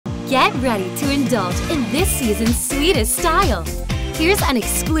Get ready to indulge in this season's sweetest style. Here's an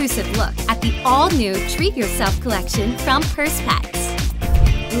exclusive look at the all-new Treat Yourself collection from Purse Pets.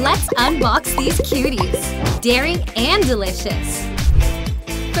 Let's unbox these cuties, daring and delicious.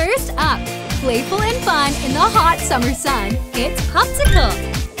 First up, playful and fun in the hot summer sun, it's Popsicle.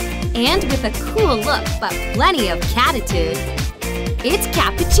 And with a cool look but plenty of catitude, it's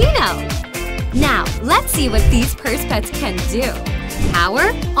Cappuccino. Now, let's see what these Purse Pets can do.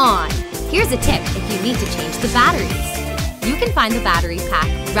 Power on. Here's a tip if you need to change the batteries. You can find the battery pack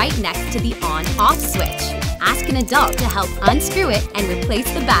right next to the on-off switch. Ask an adult to help unscrew it and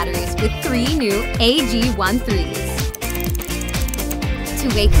replace the batteries with 3 new AG13s.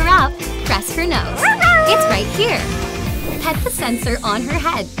 To wake her up, press her nose. It's right here. Pet the sensor on her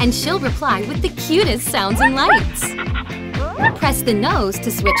head and she'll reply with the cutest sounds and lights. Press the nose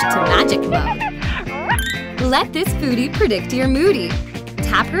to switch to magic mode. Let this foodie predict your moody.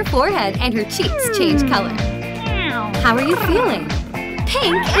 Tap her forehead and her cheeks change color. How are you feeling?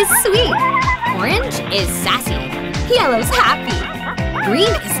 Pink is sweet. Orange is sassy. Yellow's happy. Green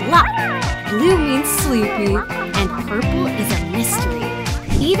is luck. Blue means sleepy. And purple is a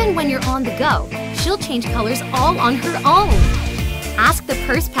mystery. Even when you're on the go, she'll change colors all on her own. Ask the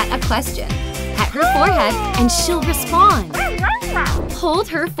Purse Pet a question. Pet her forehead and she'll respond. Hold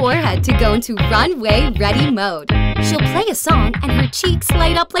her forehead to go into runway ready mode. She'll play a song and her cheeks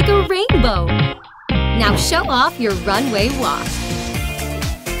light up like a rainbow. Now show off your runway walk.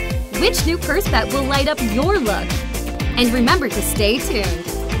 Which new Purse Pet will light up your look? And remember to stay tuned.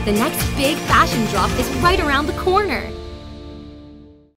 The next big fashion drop is right around the corner.